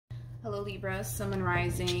Hello Libra, Sun and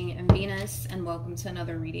Rising and Venus, and welcome to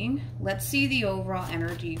another reading. Let's see the overall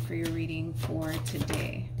energy for your reading for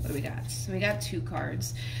today. What do we got? So we got two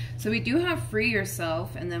cards. So we do have free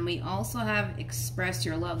yourself, and then we also have express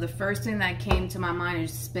your love. The first thing that came to my mind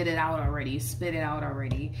is spit it out already. Spit it out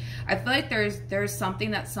already. I feel like there's something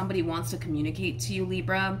that somebody wants to communicate to you,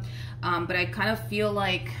 Libra, but I kind of feel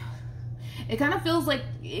like it kind of feels like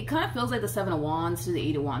the Seven of Wands to the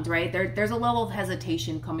Eight of Wands, right? There's a level of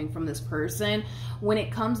hesitation coming from this person when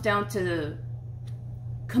it comes down to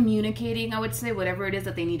communicating, I would say, whatever it is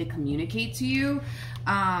that they need to communicate to you.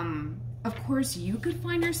 Of course, you could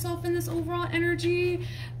find yourself in this overall energy,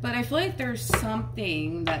 but I feel like there's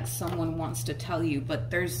something that someone wants to tell you, but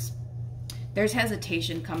there's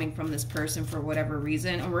hesitation coming from this person for whatever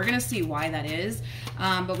reason, and we're going to see why that is.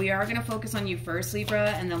 But we are going to focus on you first, Libra,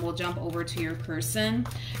 and then we'll jump over to your person.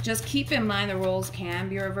 Just keep in mind the roles can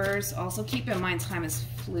be reversed. Also keep in mind time is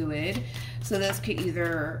fluid. So this could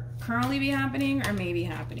either currently be happening or maybe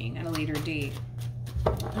happening at a later date.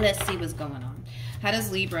 Let's see what's going on. How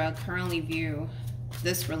does Libra currently view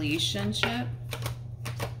this relationship?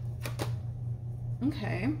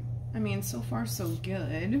 Okay. I mean, so far so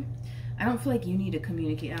good. I don't feel like you need to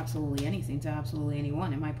communicate absolutely anything to absolutely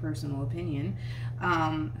anyone, in my personal opinion.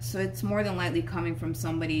 So it's more than likely coming from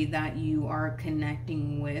somebody that you are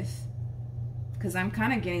connecting with. Because I'm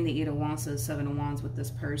kind of getting the Eight of Wands to the Seven of Wands with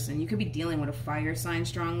this person. You could be dealing with a fire sign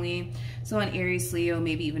strongly. So an Aries, Leo,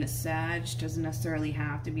 maybe even a Sag. Doesn't necessarily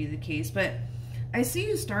have to be the case. But I see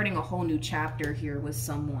you starting a whole new chapter here with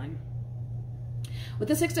someone. With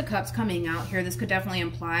the Six of Cups coming out here, this could definitely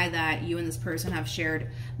imply that you and this person have shared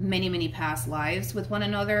many, many past lives with one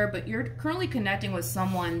another, but you're currently connecting with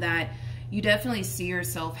someone that you definitely see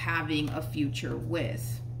yourself having a future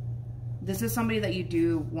with. This is somebody that you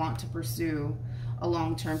do want to pursue a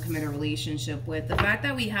long-term committed relationship with. The fact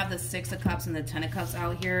that we have the Six of Cups and the Ten of Cups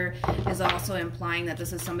out here is also implying that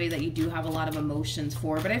this is somebody that you do have a lot of emotions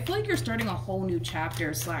for. But I feel like you're starting a whole new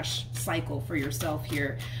chapter slash cycle for yourself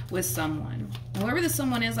here with someone. And whoever this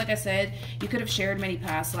someone is, like I said, you could have shared many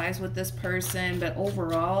past lives with this person, but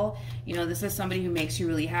overall, you know, this is somebody who makes you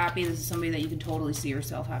really happy. This is somebody that you can totally see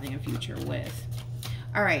yourself having a future with.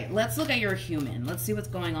 All right, let's look at your human. Let's see what's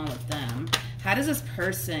going on with them. How does this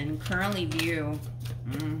person currently view?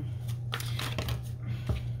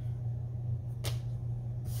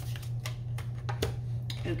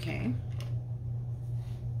 Okay.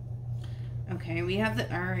 Okay, we have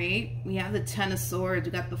the, all right, we have the Ten of Swords,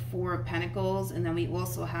 we got the Four of Pentacles, and then we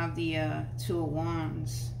also have the Two of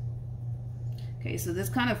Wands. Okay, so this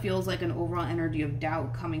kind of feels like an overall energy of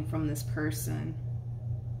doubt coming from this person.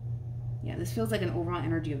 Yeah, this feels like an overall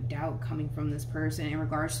energy of doubt coming from this person in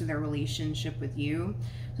regards to their relationship with you.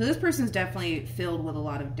 So this person's definitely filled with a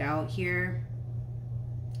lot of doubt here.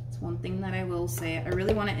 It's one thing that I will say. I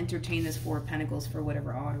really want to entertain this Four of Pentacles for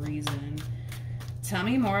whatever odd reason. Tell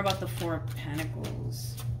me more about the Four of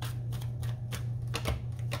Pentacles.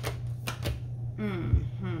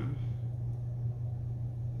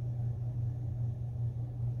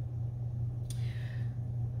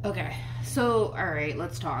 Okay, so all right,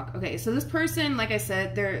 let's talk. Okay, so this person, like I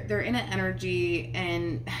said, they're in an energy,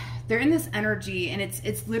 and they're in this energy, and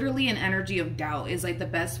it's literally an energy of doubt is like the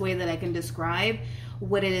best way that I can describe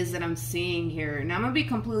what it is that I'm seeing here. Now I'm gonna be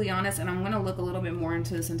completely honest, and I'm gonna look a little bit more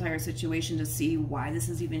into this entire situation to see why this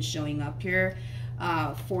is even showing up here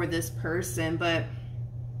for this person. But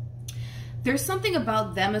there's something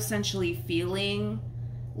about them essentially feeling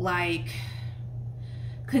like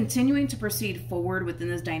continuing to proceed forward within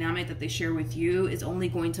this dynamic that they share with you is only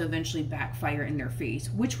going to eventually backfire in their face,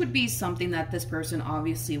 which would be something that this person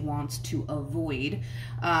obviously wants to avoid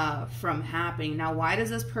from happening. Now, why does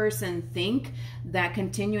this person think that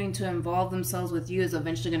continuing to involve themselves with you is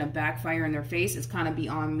eventually going to backfire in their face? It's kind of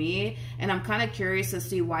beyond me, and I'm kind of curious to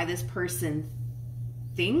see why this person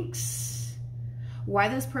thinks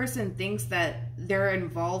that their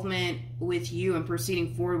involvement with you and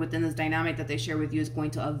proceeding forward within this dynamic that they share with you is going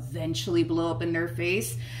to eventually blow up in their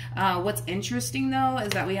face. What's interesting though is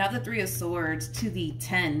that we have the Three of Swords to the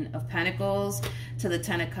Ten of Pentacles, to the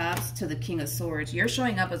Ten of Cups, to the King of Swords. You're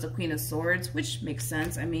showing up as a Queen of Swords, which makes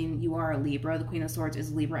sense. I mean, you are a Libra. The Queen of Swords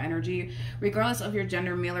is Libra energy. Regardless of your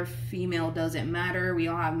gender, male or female, doesn't matter. We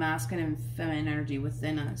all have masculine and feminine energy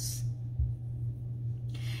within us.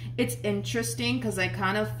 It's interesting because I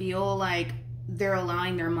kind of feel like they're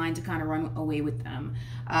allowing their mind to kind of run away with them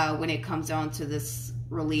when it comes down to this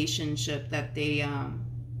relationship that they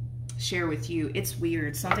share with you. It's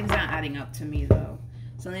weird. Something's not adding up to me though.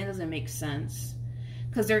 Something doesn't make sense.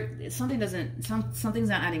 because something's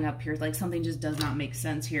not adding up here. Like something just does not make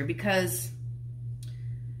sense here, because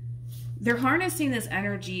they're harnessing this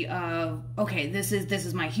energy of, okay, this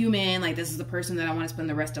is my human, like this is the person that I want to spend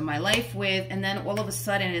the rest of my life with. And then all of a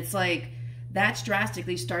sudden it's like, that's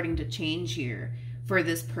drastically starting to change here for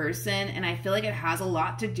this person. And I feel like it has a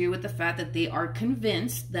lot to do with the fact that they are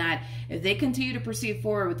convinced that if they continue to proceed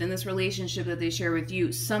forward within this relationship that they share with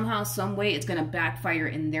you, somehow, some way, it's going to backfire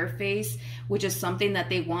in their face, which is something that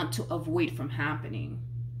they want to avoid from happening.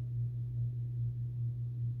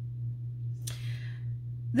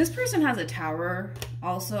 This person has a tower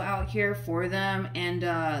also out here for them, and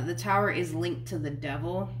the tower is linked to the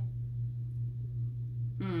devil.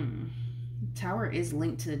 Tower is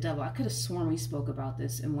linked to the devil. I could have sworn we spoke about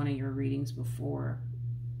this in one of your readings before.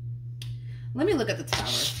 Let me look at the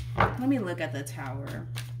tower. Let me look at the tower.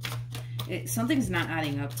 Something's not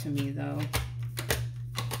adding up to me, though.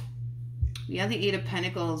 We have the Eight of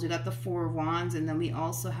Pentacles. We got the Four of Wands, and then we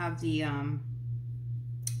also have the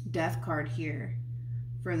Death card here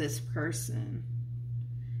for this person.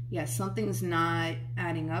 Yeah, something's not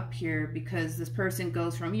adding up here, because this person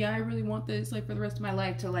goes from, yeah, I really want this like for the rest of my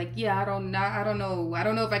life, to like, yeah, I don't know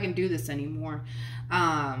if I can do this anymore.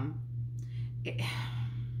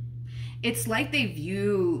 It's like they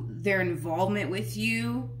view their involvement with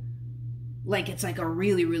you like it's like a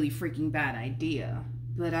really, really freaking bad idea.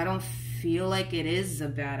 But I don't feel like it is a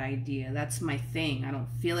bad idea. That's my thing. I don't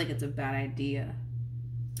feel like it's a bad idea.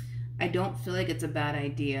 I don't feel like it's a bad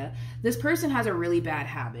idea. This person has a really bad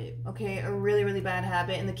habit, okay? A really, really bad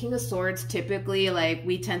habit. And the King of Swords, typically, like,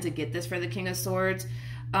 we tend to get this for the King of Swords,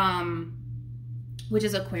 which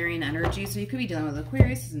is Aquarian energy. So you could be dealing with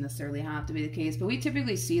Aquarius. Doesn't necessarily have to be the case. But we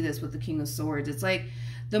typically see this with the King of Swords. It's like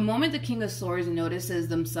the moment the King of Swords notices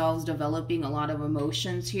themselves developing a lot of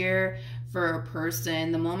emotions here for a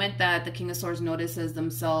person, the moment that the King of Swords notices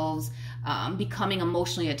themselves becoming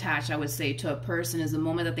emotionally attached, I would say, to a person, is the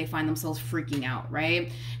moment that they find themselves freaking out, right?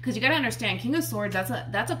 Because you got to understand, King of Swords,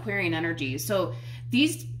 that's Aquarian energy. So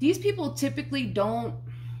these people typically don't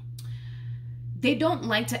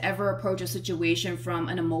like to ever approach a situation from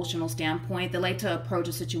an emotional standpoint. They like to approach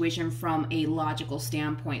a situation from a logical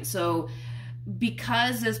standpoint. So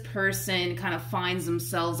because this person kind of finds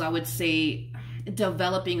themselves, I would say,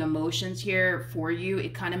 developing emotions here for you,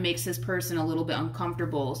 it kind of makes this person a little bit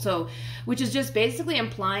uncomfortable. So, which is just basically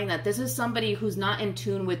implying that this is somebody who's not in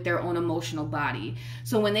tune with their own emotional body.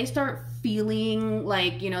 So when they start feeling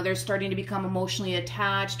like, you know, they're starting to become emotionally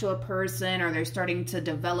attached to a person, or they're starting to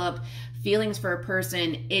develop feelings for a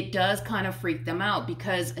person, it does kind of freak them out,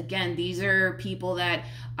 because again, these are people that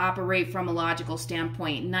operate from a logical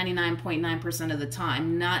standpoint 99.9% of the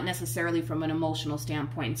time, not necessarily from an emotional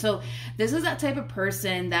standpoint. So this is that type of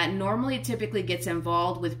person that normally typically gets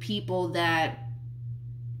involved with people that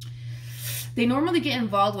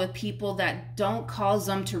don't cause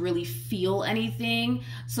them to really feel anything.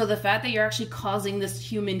 So the fact that you're actually causing this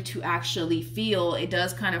human to actually feel, it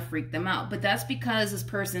does kind of freak them out. But that's because this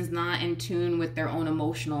person's not in tune with their own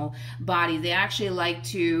emotional body. They actually like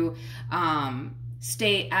to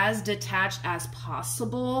stay as detached as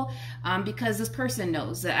possible, because this person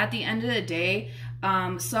knows that at the end of the day,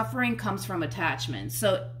 suffering comes from attachment.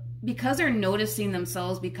 So because they're noticing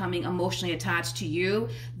themselves becoming emotionally attached to you,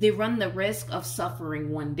 they run the risk of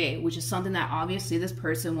suffering one day, which is something that obviously this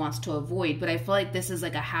person wants to avoid. But I feel like this is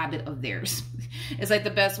like a habit of theirs. It's like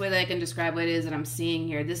the best way that I can describe what it is that I'm seeing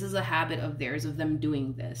here. This is a habit of theirs, of them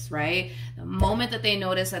doing this, right? The moment that they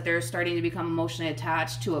notice that they're starting to become emotionally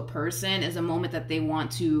attached to a person is a moment that they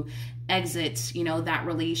want to exit, you know, that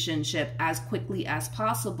relationship as quickly as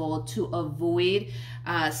possible to avoid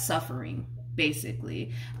suffering,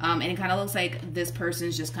 basically. And it kind of looks like this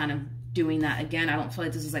person's just kind of doing that again. I don't feel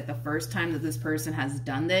like this is like the first time that this person has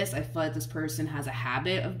done this. I feel like this person has a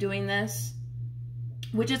habit of doing this,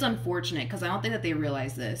 which is unfortunate, because I don't think that they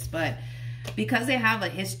realize this. But because they have a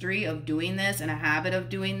history of doing this and a habit of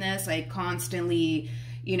doing this, like constantly,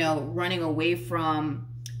 you know, running away from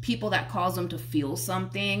people that cause them to feel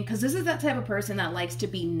something, because this is that type of person that likes to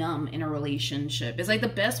be numb in a relationship. It's like the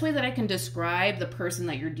best way that I can describe the person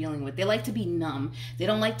that you're dealing with. They like to be numb. They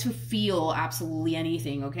don't like to feel absolutely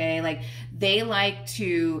anything, okay? Like they like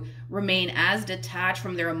to remain as detached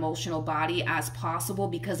from their emotional body as possible,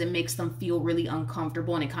 because it makes them feel really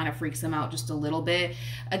uncomfortable and it kind of freaks them out just a little bit.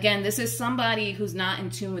 Again, this is somebody who's not in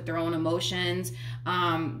tune with their own emotions.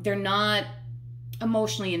 They're not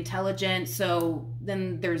emotionally intelligent, so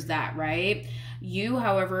then there's that, right? You,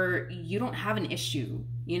 however, you don't have an issue,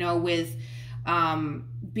 you know, with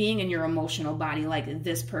being in your emotional body like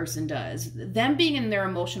this person does. Them being in their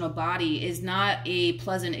emotional body is not a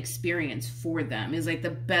pleasant experience for them, is like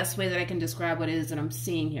the best way that I can describe what it is that I'm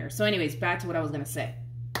seeing here. So anyways, back to what I was going to say.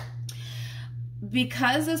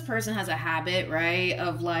 because this person has a habit, right,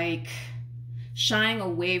 of like shying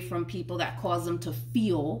away from people that cause them to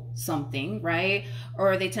feel something, right?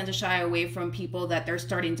 Or they tend to shy away from people that they're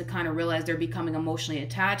starting to kind of realize they're becoming emotionally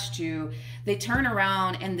attached to. They turn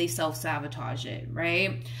around and they self-sabotage it,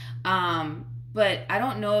 right? But I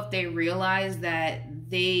don't know if they realize that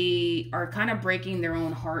they are kind of breaking their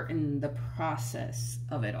own heart in the process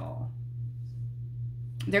of it all.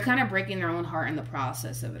 They're kind of breaking their own heart in the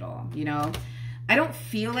process of it all, you know? I don't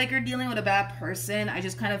feel like you're dealing with a bad person. I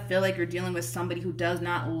just kind of feel like you're dealing with somebody who does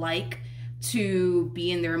not like to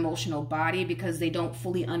be in their emotional body because they don't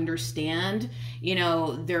fully understand, you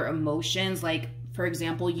know, their emotions. Like, for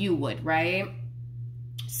example, you would, right?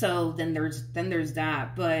 So then there's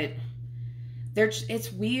that, but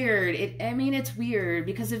it's weird. I mean, it's weird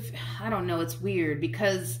because I don't know, it's weird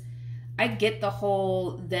because I get the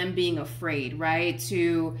whole them being afraid, right?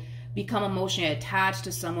 To become emotionally attached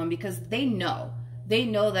to someone because they know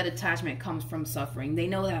that attachment comes from suffering. They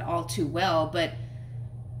know that all too well. But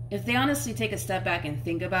if they honestly take a step back and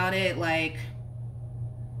think about it, like,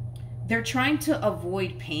 they're trying to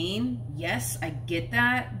avoid pain. Yes, I get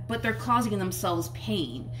that, but they're causing themselves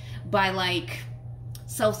pain by like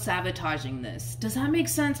self-sabotaging this. Does that make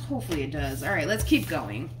sense? Hopefully it does. All right, let's keep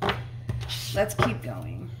going. Let's keep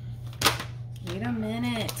going. Wait a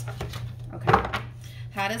minute. Okay.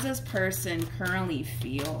 How does this person currently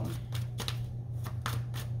feel?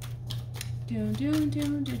 Doom, doom,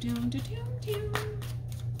 doom, doom, doom, doom, doom.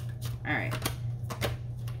 All right.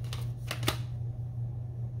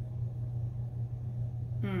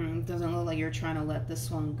 Doesn't look like you're trying to let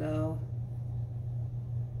this one go.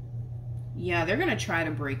 Yeah, they're going to try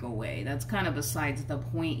to break away. That's kind of besides the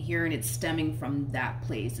point here, and it's stemming from that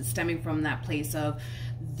place. It's stemming from that place of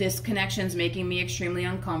this connection's making me extremely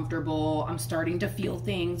uncomfortable. I'm starting to feel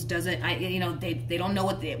things. You know, they don't know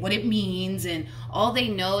what it means, and all they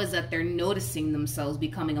know is that they're noticing themselves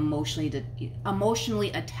becoming emotionally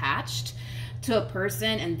attached to a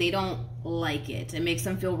person, and they don't like it. It makes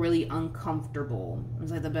them feel really uncomfortable.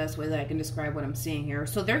 It's like the best way that I can describe what I'm seeing here.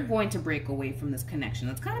 So they're going to break away from this connection.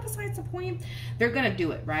 That's kind of besides the point. They're going to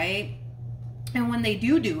do it, right? And when they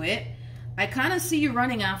do it, I kind of see you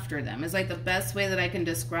running after them. It's like the best way that I can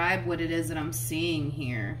describe what it is that I'm seeing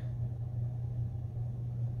here.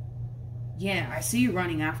 Yeah, I see you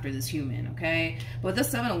running after this human, okay? But with the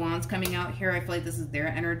Seven of Wands coming out here, I feel like this is their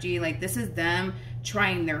energy. Like, this is them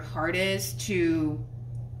trying their hardest to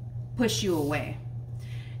push you away.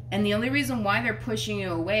 And the only reason why they're pushing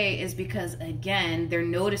you away is because, again, they're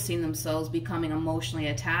noticing themselves becoming emotionally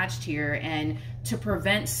attached here. And to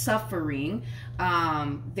prevent suffering,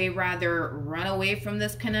 they rather run away from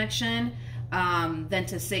this connection than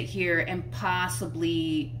to sit here and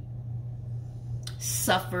possibly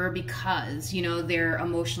suffer because, you know, they're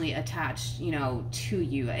emotionally attached, you know, to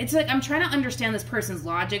you. It's like I'm trying to understand this person's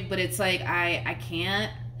logic, but it's like I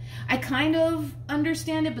can't. I kind of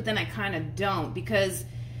understand it, but then I kind of don't, because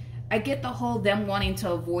I get the whole them wanting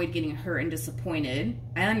to avoid getting hurt and disappointed.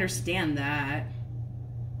 I understand that.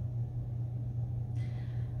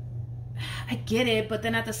 I get it, but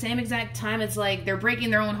then at the same exact time, it's like they're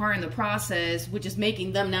breaking their own heart in the process, which is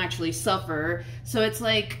making them naturally suffer. So it's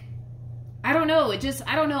like, I don't know.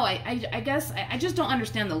 I don't know. I guess I just don't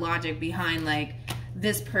understand the logic behind like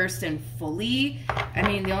this person fully. I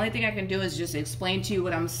mean, the only thing I can do is just explain to you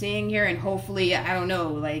what I'm seeing here, and hopefully, I don't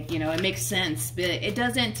know, like, you know, it makes sense. But it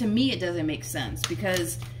doesn't, to me, it doesn't make sense,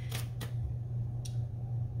 because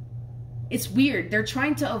it's weird. They're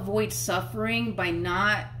trying to avoid suffering by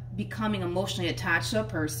not becoming emotionally attached to a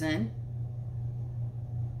person,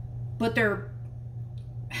 but they're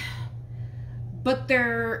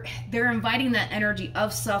inviting that energy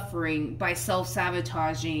of suffering by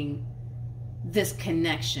self-sabotaging this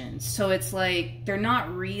connection. So it's like they're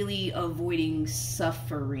not really avoiding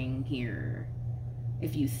suffering here,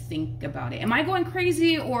 if you think about it. Am I going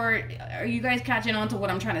crazy, or are you guys catching on to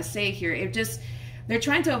what I'm trying to say here? They're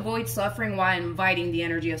trying to avoid suffering while inviting the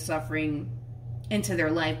energy of suffering into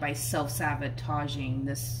their life by self-sabotaging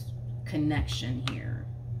this connection here.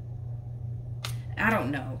 I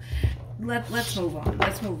don't know. Let's move on.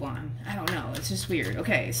 Let's move on. I don't know. It's just weird.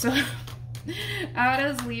 Okay, so how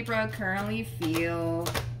does Libra currently feel?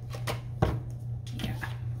 Yeah.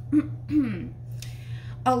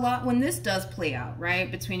 A lot, when this does play out,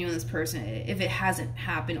 right, between you and this person, if it hasn't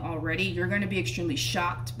happened already, you're going to be extremely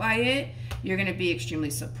shocked by it. You're going to be extremely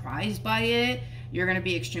surprised by it. You're going to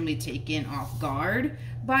be extremely taken off guard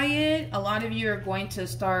by it. A lot of you are going to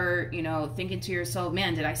start, you know, thinking to yourself,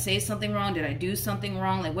 man, did I say something wrong? Did I do something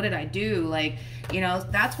wrong? Like, what did I do? Like, you know,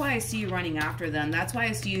 that's why I see you running after them. That's why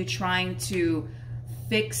I see you trying to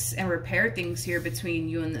fix and repair things here between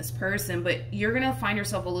you and this person, but you're gonna find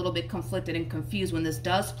yourself a little bit conflicted and confused when this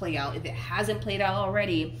does play out, if it hasn't played out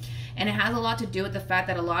already. And it has a lot to do with the fact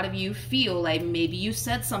that a lot of you feel like maybe you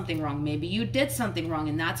said something wrong, maybe you did something wrong,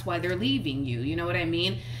 and that's why they're leaving you. You know what I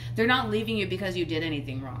mean? They're not leaving you because you did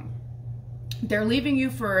anything wrong. They're leaving you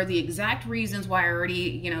for the exact reasons why I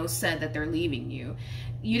already, said that they're leaving you.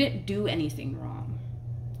 You didn't do anything wrong.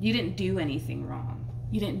 You didn't do anything wrong.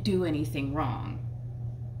 You didn't do anything wrong.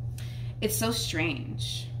 It's so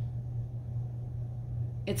strange.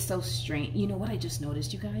 It's so strange. You know what I just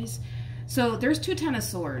noticed, you guys? So there's 2 Ten of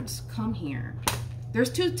Swords. Come here.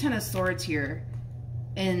 There's 2 Ten of Swords here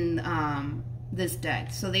in this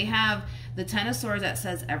deck. So they have the 10 of Swords that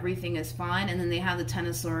says everything is fine, and then they have the 10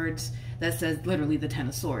 of Swords that says literally the 10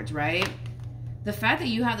 of Swords, right? The fact that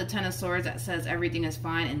you have the 10 of Swords that says everything is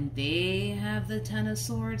fine, and they have the 10 of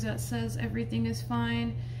Swords that says everything is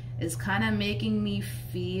fine, is kind of making me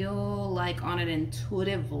feel like on an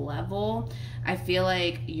intuitive level, I feel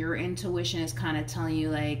like your intuition is kind of telling you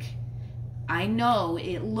like, I know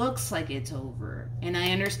it looks like it's over, and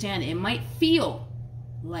I understand it might feel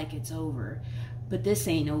like it's over, but this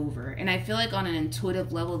ain't over. And I feel like on an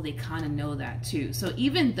intuitive level, they kind of know that too. So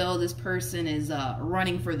even though this person is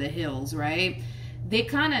running for the hills, right? They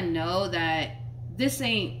kind of know that this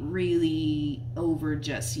ain't really over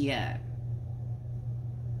just yet.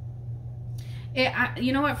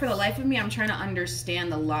 You know what? For the life of me, I'm trying to understand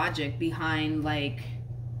the logic behind, like,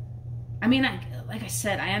 I mean, like I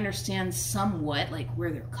said, I understand somewhat like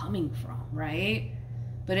where they're coming from, right?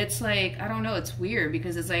 But it's like, I don't know, it's weird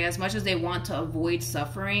because it's like as much as they want to avoid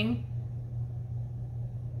suffering,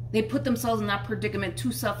 they put themselves in that predicament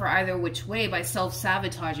to suffer either which way by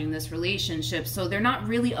self-sabotaging this relationship. So they're not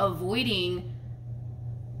really avoiding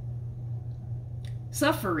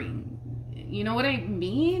suffering. You know what I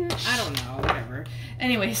mean? I don't know, whatever.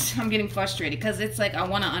 Anyways, I'm getting frustrated because it's like I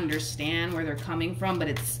want to understand where they're coming from, but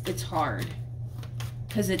it's hard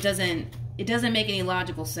because it doesn't make any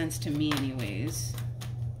logical sense to me anyways.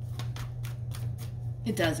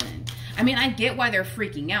 It doesn't. I mean, I get why they're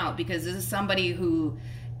freaking out because this is somebody who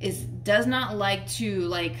does not like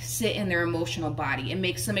to sit in their emotional body. It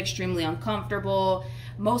makes them extremely uncomfortable.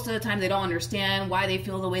 Most of the time they don't understand why they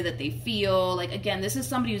feel the way that they feel. Like, again, this is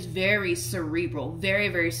somebody who's very cerebral, very,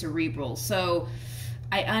 very cerebral. So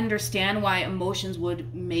I understand why emotions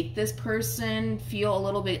would make this person feel a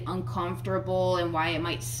little bit uncomfortable and why it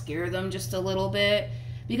might scare them just a little bit.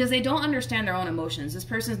 Because they don't understand their own emotions. This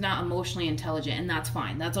person's not emotionally intelligent, and that's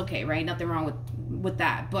fine. That's okay, right? Nothing wrong with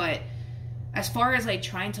that. But as far as like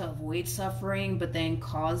trying to avoid suffering, but then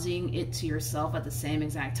causing it to yourself at the same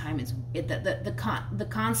exact time, is the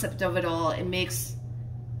concept of it all. It makes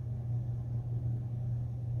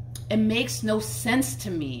no sense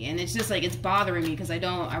to me, and it's just like it's bothering me because I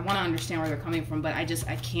want to understand where they're coming from, but I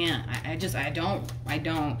can't. I don't.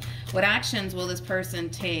 What actions will this person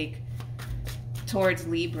take towards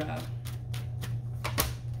Libra?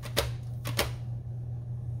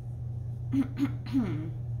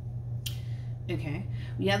 Okay,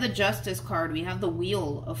 we have the Justice card, we have the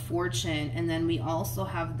Wheel of Fortune, and then we also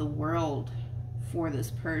have the World for this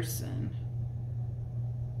person.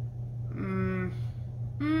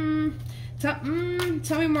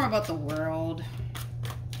 Tell me more about the World.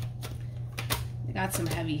 We got some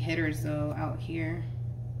heavy hitters though out here.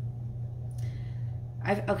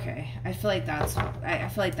 I feel like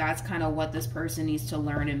that's kind of what this person needs to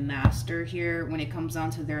learn and master here when it comes down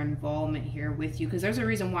to their involvement here with you, because there's a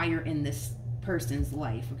reason why you're in this person's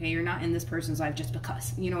life. Okay, you're not in this person's life just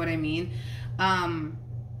because, you know what I mean? I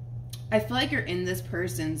feel like you're in this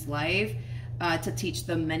person's life to teach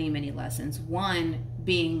them many, many lessons. One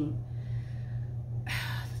being,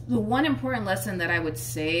 the one important lesson that I would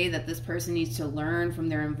say that this person needs to learn from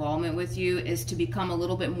their involvement with you is to become a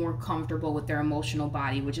little bit more comfortable with their emotional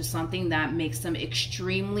body, which is something that makes them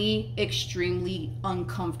extremely, extremely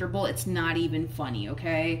uncomfortable. It's not even funny,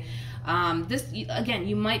 okay? This, again,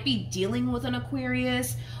 you might be dealing with an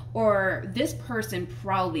Aquarius, or this person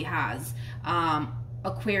probably has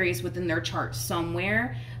Aquarius within their chart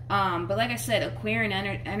somewhere. But like I said, Aquarian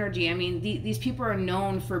energy, I mean, these people are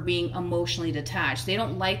known for being emotionally detached. They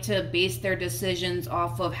don't like to base their decisions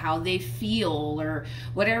off of how they feel or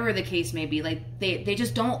whatever the case may be. Like, they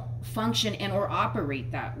just don't function and or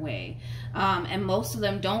operate that way. And most of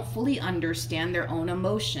them don't fully understand their own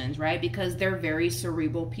emotions, right? Because they're very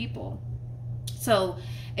cerebral people. So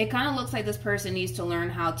it kind of looks like this person needs to learn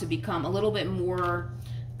how to become a little bit more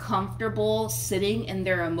comfortable sitting in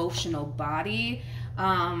their emotional body.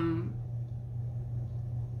 Not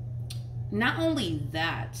only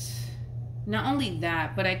that,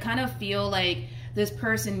 but I kind of feel like this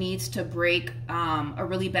person needs to break a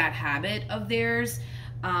really bad habit of theirs.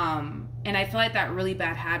 And I feel like that really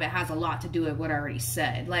bad habit has a lot to do with what I already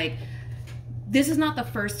said. Like, this is not the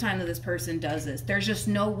first time that this person does this. There's just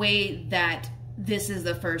no way that this is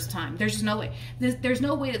the first time. There's just no way. There's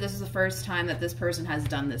no way that this is the first time that this person has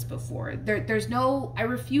done this before. There's no, I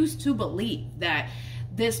refuse to believe that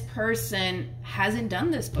this person hasn't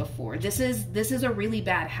done this before. This is a really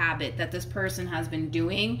bad habit that this person has been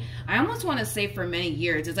doing. I almost want to say for many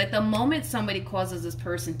years. It's like the moment somebody causes this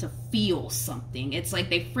person to feel something, it's like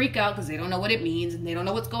they freak out because they don't know what it means and they don't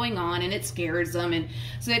know what's going on, and it scares them. And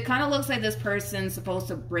so it kind of looks like this person's supposed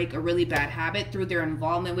to break a really bad habit through their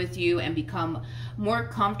involvement with you and become more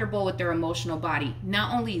comfortable with their emotional body.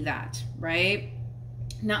 Not only that, right?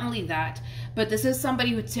 Not only that, but this is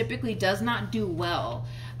somebody who typically does not do well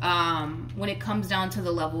when it comes down to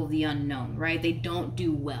the level of the unknown, right? They don't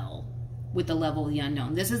do well with the level of the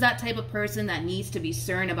unknown. This is that type of person that needs to be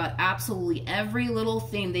certain about absolutely every little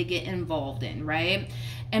thing they get involved in, right?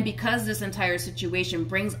 And because this entire situation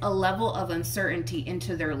brings a level of uncertainty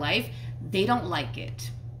into their life, they don't like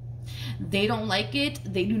it. They don't like it.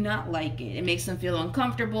 They do not like it. It makes them feel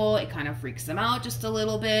uncomfortable. It kind of freaks them out just a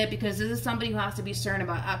little bit, because this is somebody who has to be certain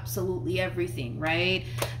about absolutely everything, right,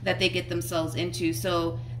 that they get themselves into.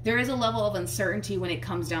 So there is a level of uncertainty when it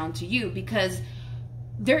comes down to you, because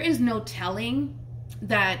there is no telling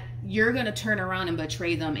that you're going to turn around and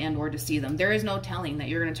betray them and or deceive them. There is no telling that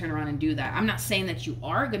you're going to turn around and do that. I'm not saying that you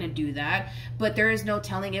are going to do that, but there is no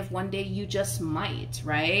telling if one day you just might,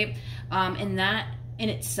 right? And that in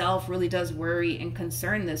itself really does worry and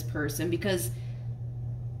concern this person, because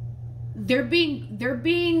they're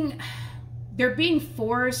being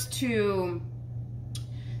forced to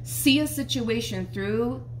see a situation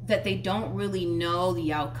through that they don't really know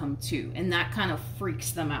the outcome to, and that kind of freaks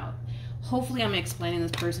them out. Hopefully I'm explaining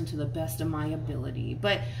this person to the best of my ability.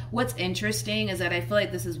 But what's interesting is that I feel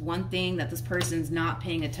like this is one thing that this person's not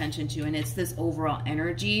paying attention to, and it's this overall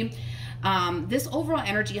energy. This overall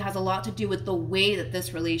energy has a lot to do with the way that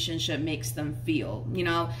this relationship makes them feel. You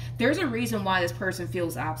know, there's a reason why this person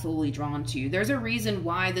feels absolutely drawn to you. There's a reason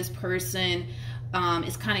why this person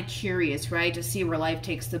is kind of curious, right, to see where life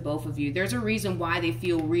takes the both of you. There's a reason why they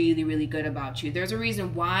feel really, really good about you. There's a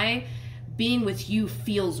reason why being with you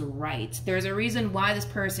feels right. There's a reason why this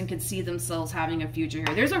person could see themselves having a future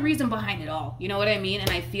here. There's a reason behind it all. You know what I mean? And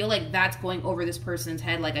I feel like that's going over this person's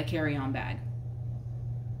head like a carry-on bag.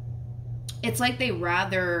 It's like they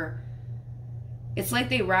rather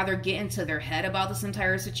get into their head about this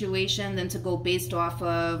entire situation than to go based off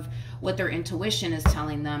of what their intuition is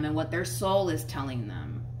telling them and what their soul is telling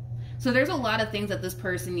them. So there's a lot of things that this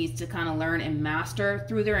person needs to kind of learn and master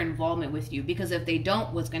through their involvement with you, because if they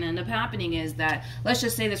don't, what's going to end up happening is that, let's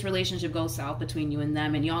just say this relationship goes south between you and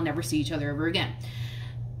them and y'all never see each other ever again.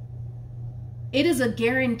 It is a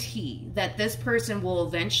guarantee that this person will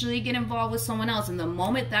eventually get involved with someone else. And the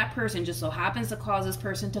moment that person just so happens to cause this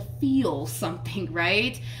person to feel something,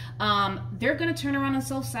 right? They're going to turn around and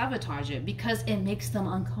self-sabotage it because it makes them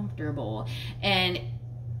uncomfortable. And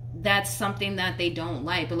that's something that they don't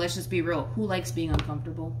like. But let's just be real. Who likes being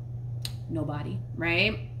uncomfortable? Nobody,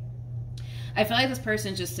 right? I feel like this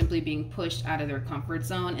person is just simply being pushed out of their comfort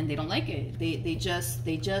zone, and they don't like it. They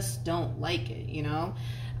just don't like it, you know?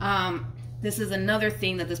 This is another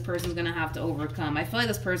thing that this person's going to have to overcome. I feel like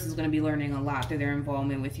this person's going to be learning a lot through their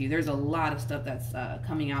involvement with you. There's a lot of stuff that's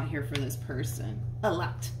coming out here for this person. A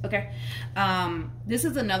lot, okay? This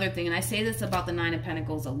is another thing, and I say this about the Nine of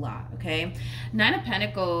Pentacles a lot, okay? Nine of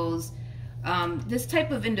Pentacles, this type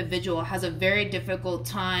of individual has a very difficult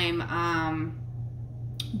time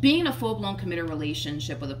being in a full-blown committed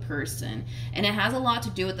relationship with a person. And it has a lot to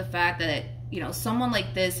do with the fact that, you know, someone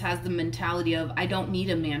like this has the mentality of, I don't need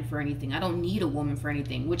a man for anything. I don't need a woman for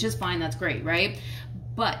anything, which is fine. That's great, right?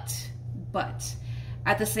 But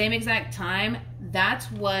at the same exact time, that's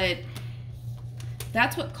what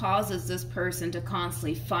causes this person to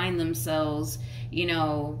constantly find themselves, you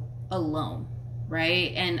know, alone,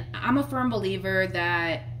 right? And I'm a firm believer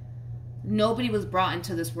that nobody was brought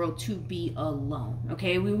into this world to be alone,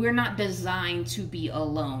 okay? We're not designed to be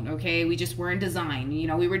alone, okay? We just weren't designed. You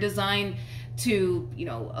know, we were designed to, you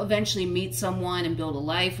know, eventually meet someone and build a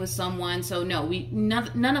life with someone. So no,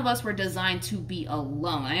 none of us were designed to be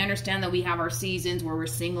alone. I understand that we have our seasons where we're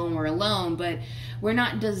single and we're alone, but we're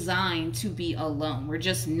not designed to be alone. We're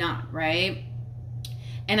just not, right?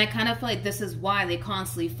 And I kind of feel like this is why they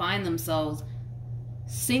constantly find themselves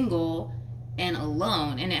single and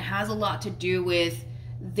alone. And it has a lot to do with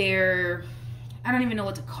their, I don't even know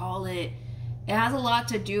what to call it, It has a lot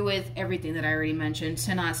to do with everything that I already mentioned,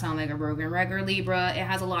 to not sound like a broken record, Libra. It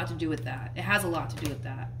has a lot to do with that. It has a lot to do with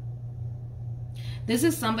that. This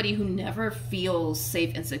is somebody who never feels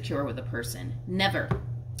safe and secure with a person. Never.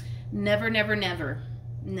 Never, never, never.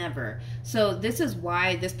 Never. So this is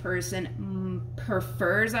why this person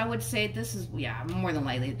prefers, I would say, this is, yeah, more than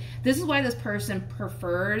likely. This is why this person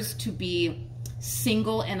prefers to be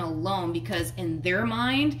single and alone, because in their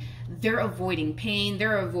mind, they're avoiding pain,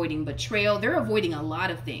 they're avoiding betrayal, they're avoiding a lot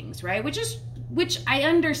of things, right? Which I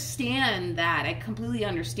understand that. I completely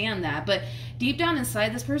understand that. But deep down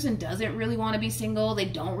inside, this person doesn't really want to be single. They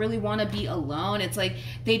don't really want to be alone. It's like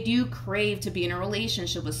they do crave to be in a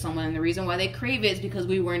relationship with someone. And the reason why they crave it is because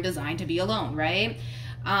we weren't designed to be alone, right?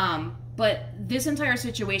 But this entire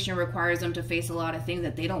situation requires them to face a lot of things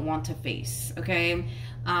that they don't want to face, okay?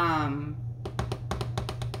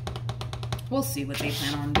 We'll see what they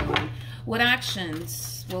plan on doing. What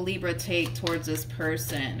actions will Libra take towards this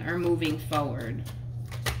person or moving forward?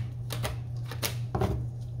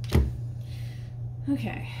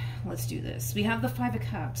 Okay, let's do this. We have the Five of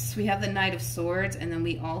Cups. We have the Knight of Swords. And then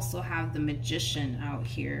we also have the Magician out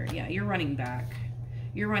here. Yeah, you're running back.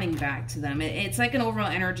 You're running back to them. It's like an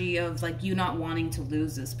overall energy of like you not wanting to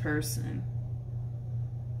lose this person.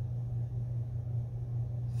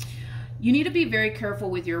 You need to be very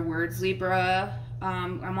careful with your words, Libra.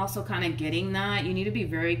 I'm also kind of getting that. You need to be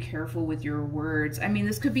very careful with your words. I mean,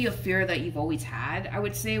 this could be a fear that you've always had, I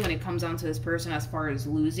would say, when it comes down to this person as far as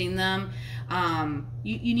losing them.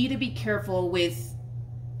 You need to be careful with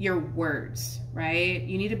your words, right?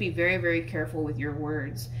 You need to be very, very careful with your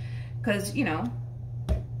words. Because, you know,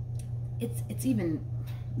 it's even...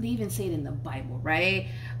 They even say it in the Bible, right?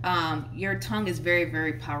 Your tongue is very,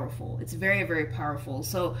 very powerful. It's very, very powerful.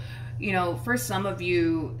 So, you know, for some of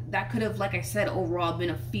you, that could have, like I said, overall been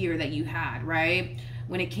a fear that you had, right?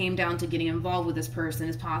 When it came down to getting involved with this person,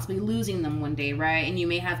 is possibly losing them one day, right? And you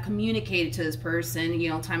may have communicated to this person, you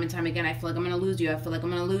know, time and time again, I feel like I'm going to lose you. I feel like I'm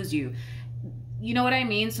going to lose you. You know what I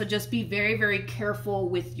mean? So just be very, very careful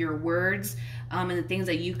with your words and the things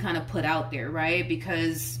that you kind of put out there, right?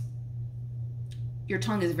 Because your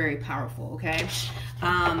tongue is very powerful, okay?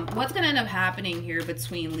 What's going to end up happening here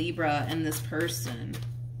between Libra and this person?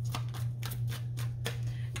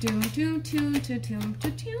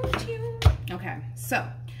 Okay, so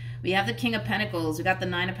we have the King of Pentacles. We got the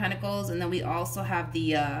Nine of Pentacles, and then we also have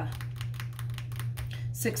the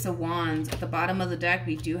Six of Wands. At the bottom of the deck,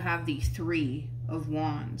 we do have the Three of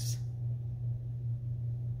Wands.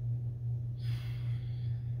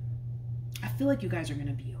 I feel like you guys are going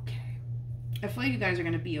to be okay. I feel like you guys are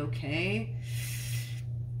going to be okay.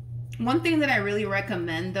 One thing that I really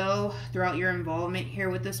recommend, though, throughout your involvement here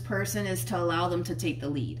with this person is to allow them to take the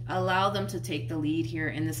lead. Allow them to take the lead here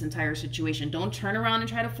in this entire situation. Don't turn around and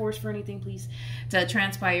try to force for anything, please, to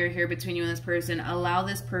transpire here between you and this person. Allow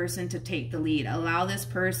this person to take the lead. Allow this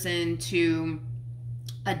person to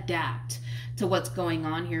adapt to what's going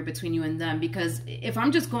on here between you and them. Because if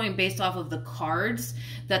I'm just going based off of the cards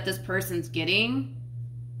that this person's getting...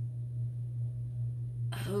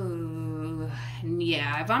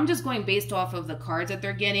 yeah, if I'm just going based off of the cards that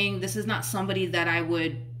they're getting, this is not somebody that I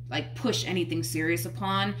would like push anything serious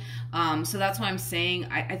upon. So that's why I'm saying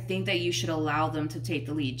I think that you should allow them to take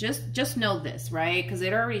the lead. Just know this, right? Because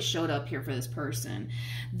it already showed up here for this person.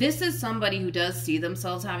 This is somebody who does see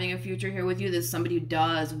themselves having a future here with you. This is somebody who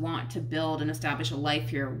does want to build and establish a life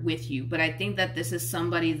here with you. But I think that this is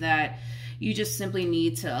somebody that you just simply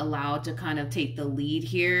need to allow to kind of take the lead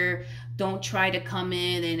here. Don't try to come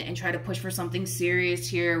in and try to push for something serious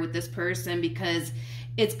here with this person, because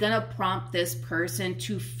it's going to prompt this person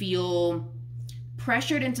to feel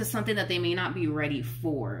pressured into something that they may not be ready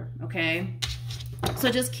for, okay?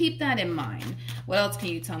 So just keep that in mind. What else can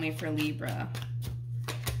you tell me for Libra?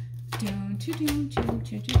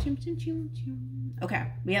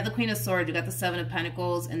 Okay, we have the Queen of Swords, we got the Seven of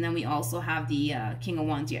Pentacles, and then we also have the King of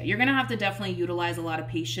Wands. Yeah, you're going to have to definitely utilize a lot of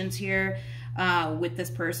patience here with this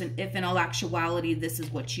person, if in all actuality this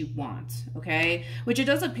is what you want, okay? Which it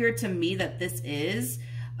does appear to me that this is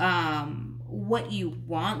what you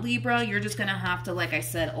want, Libra. You're just going to have to, like I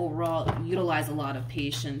said, overall utilize a lot of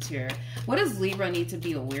patience here. What does Libra need to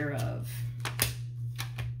be aware of?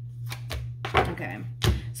 Okay.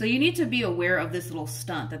 So you need to be aware of this little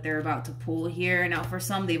stunt that they're about to pull here. Now, for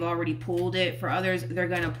some, they've already pulled it. For others, they're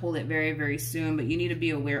going to pull it very, very soon. But you need to be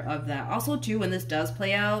aware of that. Also, too, when this does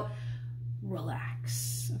play out,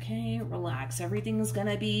 relax, okay? Relax. Everything's going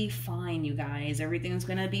to be fine, you guys. Everything's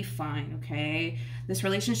going to be fine, okay? This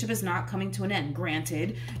relationship is not coming to an end.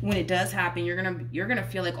 Granted, when it does happen, you're going to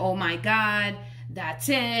feel like, oh, my God, that's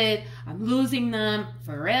it, I'm losing them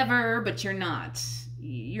forever, but you're not.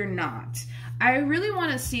 You're not. I really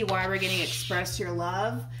want to see why we're getting express your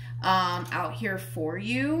love out here for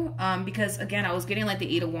you, because again, I was getting like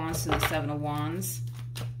the 8 of Wands to the 7 of Wands.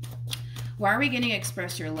 Why are we getting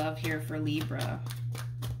express your love here for Libra?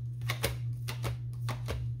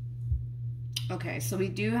 Okay, so we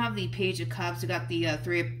do have the Page of Cups. We got the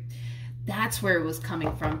 3 of... That's where it was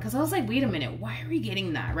coming from, because I was like, wait a minute, why are we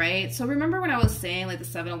getting that, right? So remember when I was saying like the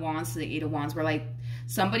 7 of Wands to the 8 of Wands, where like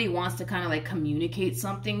somebody wants to kind of like communicate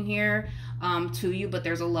something here to you, but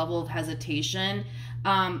there's a level of hesitation.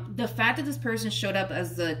 The fact that this person showed up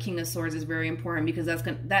as the King of Swords is very important, because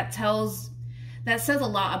that says a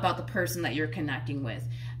lot about the person that you're connecting with.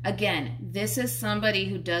 Again, this is somebody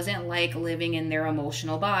who doesn't like living in their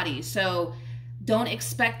emotional body. So don't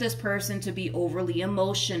expect this person to be overly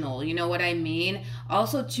emotional. You know what I mean?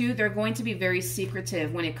 Also, too, they're going to be very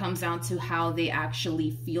secretive when it comes down to how they actually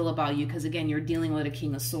feel about you. Because, again, you're dealing with a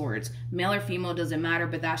King of Swords. Male or female, doesn't matter,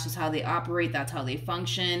 but that's just how they operate. That's how they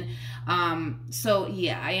function. So,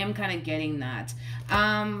 yeah, I am kind of getting that.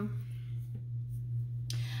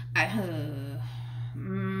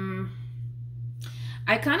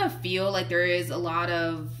 I kind of feel like there is a lot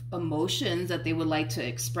of emotions that they would like to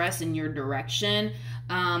express in your direction,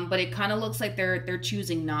 but it kind of looks like they're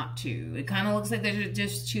choosing not to. It kind of looks like they're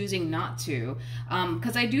just choosing not to,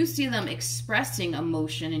 because I do see them expressing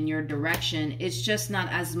emotion in your direction. It's just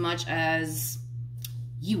not as much as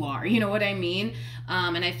you are, you know what I mean?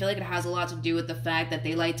 And I feel like it has a lot to do with the fact that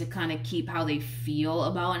they like to kind of keep how they feel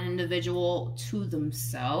about an individual to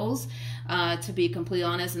themselves, to be completely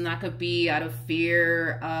honest. And that could be out of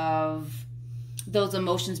fear of those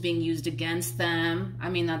emotions being used against them. I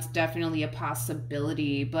mean, that's definitely a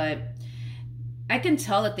possibility, but I can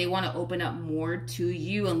tell that they want to open up more to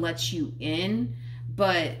you and let you in.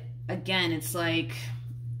 But again, it's like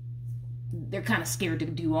they're kind of scared to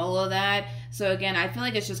do all of that. So again, I feel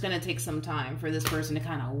like it's just going to take some time for this person to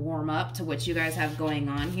kind of warm up to what you guys have going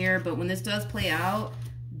on here. But when this does play out,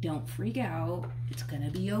 don't freak out. It's going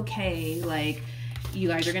to be okay. Like, you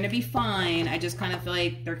guys are going to be fine. I just kind of feel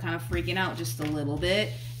like they're kind of freaking out just a little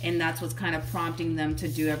bit. And that's what's kind of prompting them to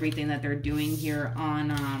do everything that they're doing here on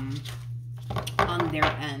their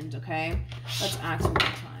end, okay? Let's ask one more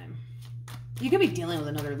time. You could be dealing with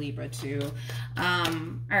another Libra too. All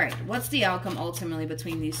right, what's the outcome ultimately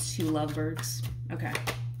between these two lovebirds? Okay.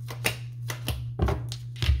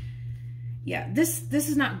 Yeah, this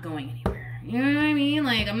is not going anywhere. You know what I mean?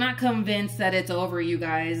 Like, I'm not convinced that it's over, you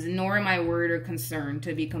guys, nor am I worried or concerned,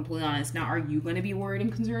 to be completely honest. Now, are you going to be worried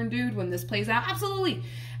and concerned, dude, when this plays out? Absolutely.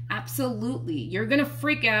 Absolutely. You're going to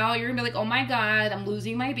freak out. You're going to be like, oh my God, I'm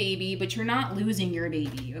losing my baby, but you're not losing your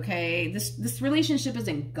baby, okay? This relationship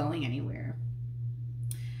isn't going anywhere.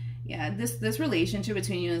 Yeah, this relationship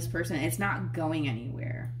between you and this person, it's not going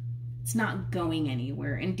anywhere. It's not going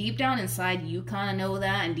anywhere. And deep down inside, you kind of know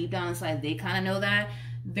that, and deep down inside, they kind of know that.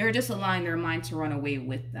 They're just allowing their mind to run away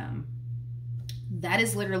with them. That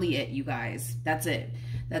is literally it, you guys. That's it.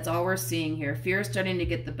 That's all we're seeing here. Fear is starting to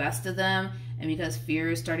get the best of them. And because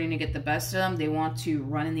fear is starting to get the best of them, they want to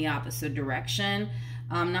run in the opposite direction.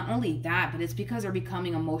 Not only that, but it's because they're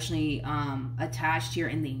becoming emotionally attached here,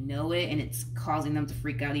 and they know it, and it's causing them to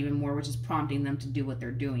freak out even more, which is prompting them to do what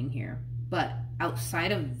they're doing here. But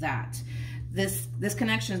outside of that, this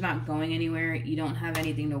connection is not going anywhere. You don't have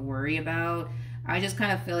anything to worry about. I just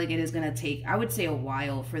kind of feel like it is going to take, I would say, a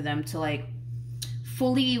while for them to like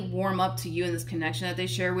fully warm up to you and this connection that they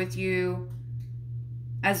share with you,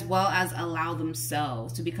 as well as allow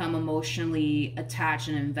themselves to become emotionally attached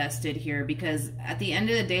and invested here. Because at the end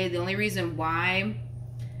of the day, the only reason why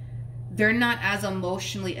they're not as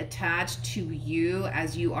emotionally attached to you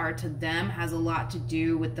as you are to them has a lot to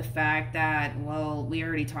do with the fact that, well, we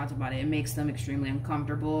already talked about it. It makes them extremely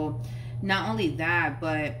uncomfortable. Not only that,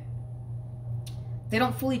 but they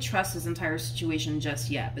don't fully trust this entire situation just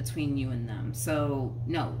yet between you and them. So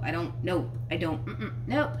no, I don't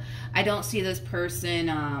see this person,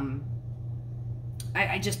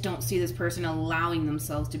 I just don't see this person allowing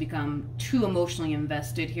themselves to become too emotionally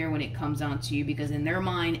invested here when it comes down to you, because in their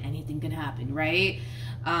mind, anything can happen, right?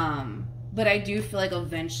 But I do feel like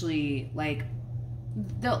eventually, like,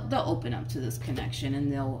 they'll open up to this connection and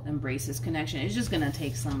they'll embrace this connection. It's just gonna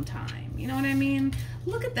take some time. You know what I mean?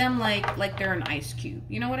 Look at them like they're an ice cube.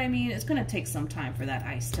 You know what I mean? It's gonna take some time for that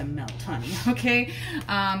ice to melt, honey. Okay.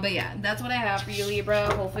 But yeah, that's what I have for you,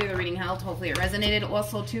 Libra. Hopefully the reading helped. Hopefully it resonated.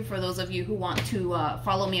 Also, too, for those of you who want to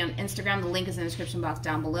follow me on Instagram, the link is in the description box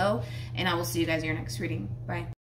down below. And I will see you guys in your next reading. Bye.